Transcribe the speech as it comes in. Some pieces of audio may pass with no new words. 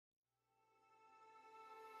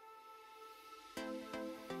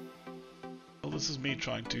this is me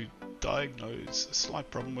trying to diagnose a slight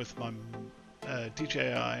problem with my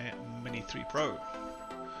DJI Mini 3 Pro.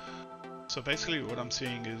 So basically what I'm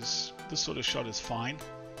seeing is this sort of shot is fine.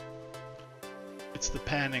 It's the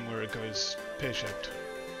panning where it goes pear-shaped.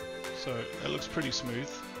 So it looks pretty smooth,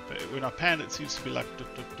 but when I pan it seems to be like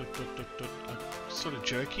sort of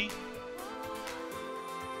jerky.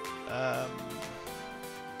 Yeah,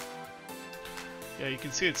 you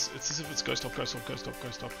can see it's as if it's go stop, go stop, go stop, go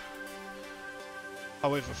stop.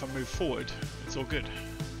 However, if I move forward, it's all good.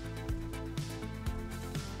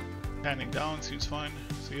 Panning down seems fine.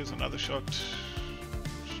 So here's another shot.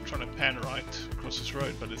 Just trying to pan right across this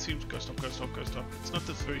road, but it seems go stop, go stop, go stop. It's not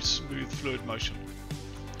this very smooth, fluid motion.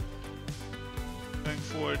 Going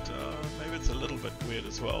forward, maybe it's a little bit weird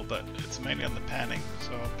as well, but it's mainly on the panning.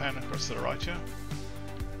 So I'll pan across to the right here.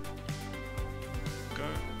 Go.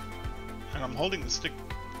 And I'm holding the stick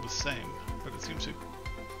the same, but it seems to,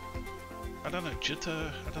 I don't know,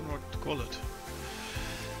 jitter, I don't know what to call it.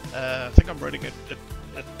 I think I'm running it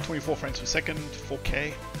at 24 frames per second,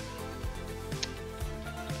 4K.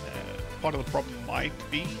 Part of the problem might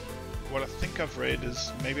be, what I think I've read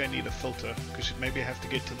is maybe I need a filter, because maybe I have to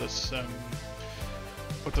get to this,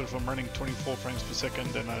 what if I'm running 24 frames per second,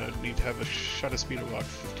 then I need to have a shutter speed of about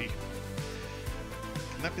 50. Can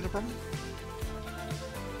that be the problem?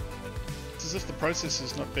 It's as if the process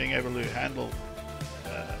is not being able to handle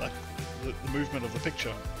like the movement of the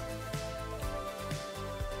picture.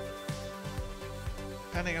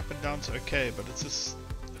 Panning up and down's okay, but it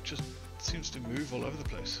just seems to move all over the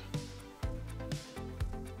place.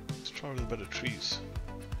 Let's try with a bit of trees.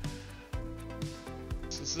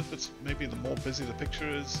 It's as if it's maybe the more busy the picture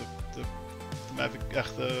is, the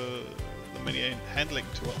Mini ain't handling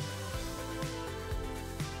too well.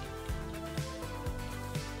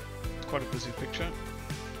 It's quite a busy picture.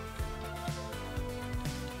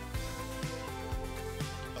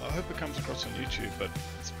 I hope it comes across on YouTube, but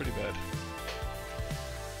it's pretty bad.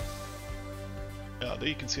 Yeah, there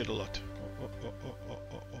you can see it a lot.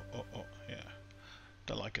 Yeah,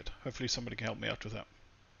 don't like it. Hopefully somebody can help me out with that.